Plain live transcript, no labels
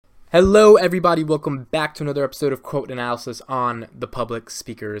Hello, everybody. Welcome back to another episode of Quote Analysis on the Public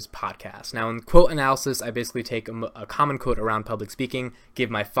Speakers Podcast. Now, in Quote Analysis, I basically take a common quote around public speaking, give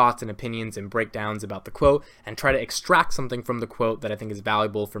my thoughts and opinions and breakdowns about the quote, and try to extract something from the quote that I think is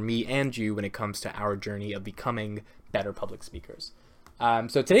valuable for me and you when it comes to our journey of becoming better public speakers.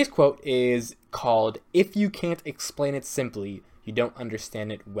 So today's quote is called, "If you can't explain it simply, you don't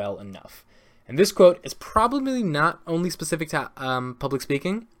understand it well enough." And this quote is probably not only specific to public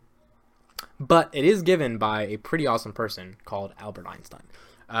speaking, but it is given by a pretty awesome person called Albert Einstein.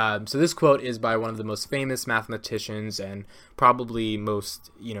 So this quote is by one of the most famous mathematicians and probably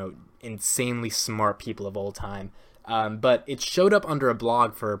most, insanely smart people of all time. But it showed up under a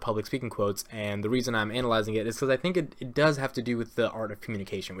blog for public speaking quotes, and the reason I'm analyzing it is because I think it does have to do with the art of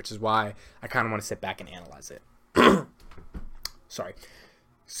communication, which is why I kind of want to sit back and analyze it. Sorry.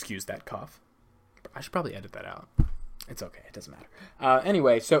 Excuse that cough. I should probably edit that out. It's okay. It doesn't matter.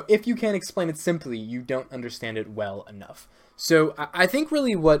 Anyway, so if you can't explain it simply, you don't understand it well enough. So I think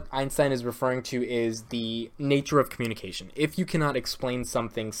really what Einstein is referring to is the nature of communication. If you cannot explain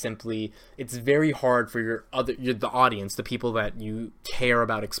something simply, it's very hard for the audience, the people that you care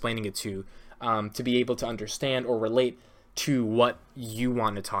about explaining it to be able to understand or relate to what you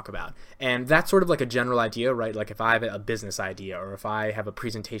want to talk about. And that's sort of like a general idea, right? Like if I have a business idea or if I have a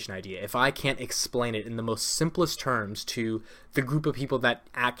presentation idea, if I can't explain it in the most simplest terms to the group of people that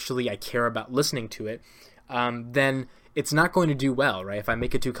actually I care about listening to it, then it's not going to do well, right? If I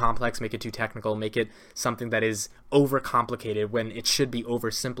make it too complex, make it too technical, make it something that is overcomplicated when it should be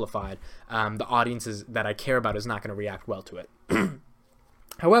oversimplified, the audiences that I care about is not going to react well to it.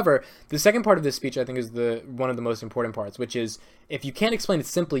 However, the second part of this speech I think is one of the most important parts, which is if you can't explain it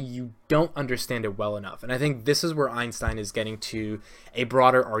simply, you don't understand it well enough. And I think this is where Einstein is getting to a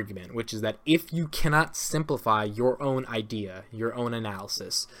broader argument, which is that if you cannot simplify your own idea, your own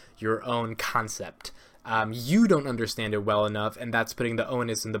analysis, your own concept, you don't understand it well enough, and that's putting the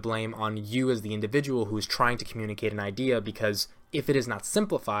onus and the blame on you as the individual who is trying to communicate an idea, because if it is not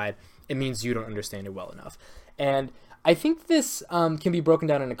simplified, it means you don't understand it well enough. And I think this can be broken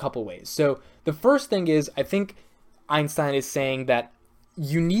down in a couple ways. So the first thing is, I think Einstein is saying that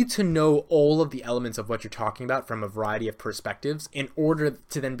you need to know all of the elements of what you're talking about from a variety of perspectives in order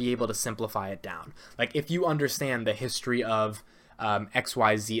to then be able to simplify it down. Like if you understand the history of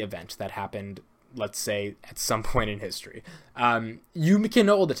XYZ event that happened, let's say, at some point in history. You can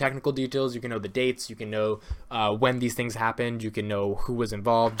know all the technical details, you can know the dates, you can know when these things happened, you can know who was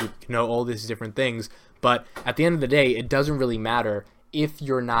involved, you can know all these different things, but at the end of the day, it doesn't really matter if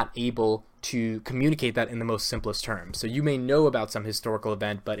you're not able to communicate that in the most simplest terms. So you may know about some historical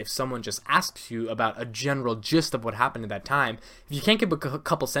event, but if someone just asks you about a general gist of what happened at that time, if you can't give a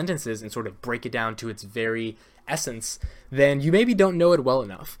couple sentences and sort of break it down to its very essence, then you maybe don't know it well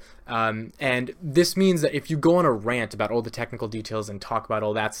enough. And this means that if you go on a rant about all the technical details and talk about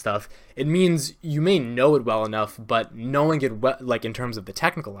all that stuff, it means you may know it well enough, but knowing it well, like in terms of the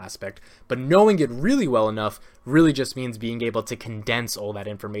technical aspect, but knowing it really well enough really just means being able to condense all that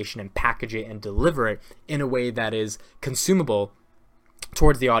information and package it and deliver it in a way that is consumable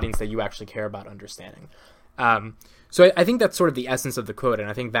towards the audience that you actually care about understanding. So I think that's sort of the essence of the quote, and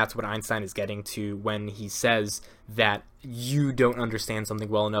I think that's what Einstein is getting to when he says that you don't understand something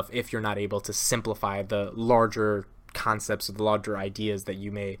well enough if you're not able to simplify the larger concepts or the larger ideas that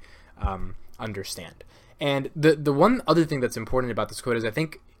you may understand. And the one other thing that's important about this quote is I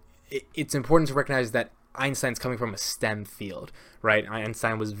think it's important to recognize that Einstein's coming from a STEM field, right?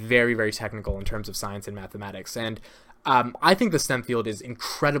 Einstein was very, very technical in terms of science and mathematics, and I think the STEM field is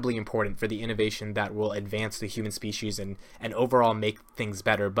incredibly important for the innovation that will advance the human species and overall make things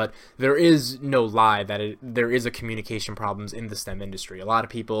better. But there is no lie that there is a communication problems in the STEM industry. A lot of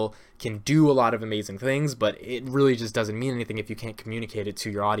people can do a lot of amazing things, but it really just doesn't mean anything if you can't communicate it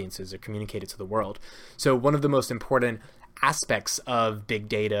to your audiences or communicate it to the world. So one of the most important aspects of big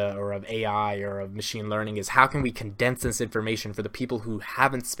data or of AI or of machine learning is how can we condense this information for the people who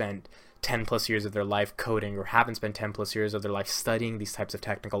haven't spent 10 plus years of their life coding or haven't spent 10 plus years of their life studying these types of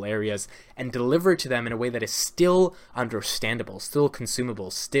technical areas, and deliver it to them in a way that is still understandable, still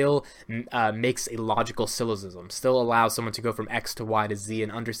consumable, still makes a logical syllogism, still allows someone to go from X to Y to Z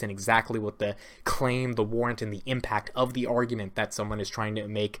and understand exactly what the claim, the warrant, and the impact of the argument that someone is trying to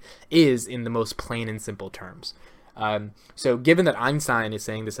make is in the most plain and simple terms. So given that Einstein is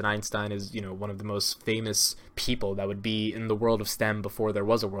saying this, and Einstein is, one of the most famous people that would be in the world of STEM before there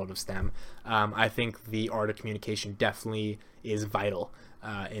was a world of STEM, I think the art of communication definitely is vital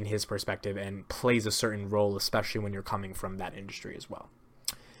in his perspective and plays a certain role, especially when you're coming from that industry as well.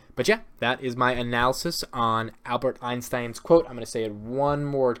 But yeah, that is my analysis on Albert Einstein's quote. I'm going to say it one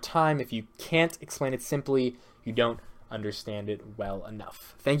more time. If you can't explain it simply, you don't understand it well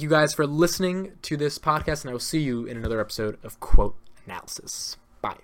enough. Thank you guys for listening to this podcast, and I will see you in another episode of Quote Analysis.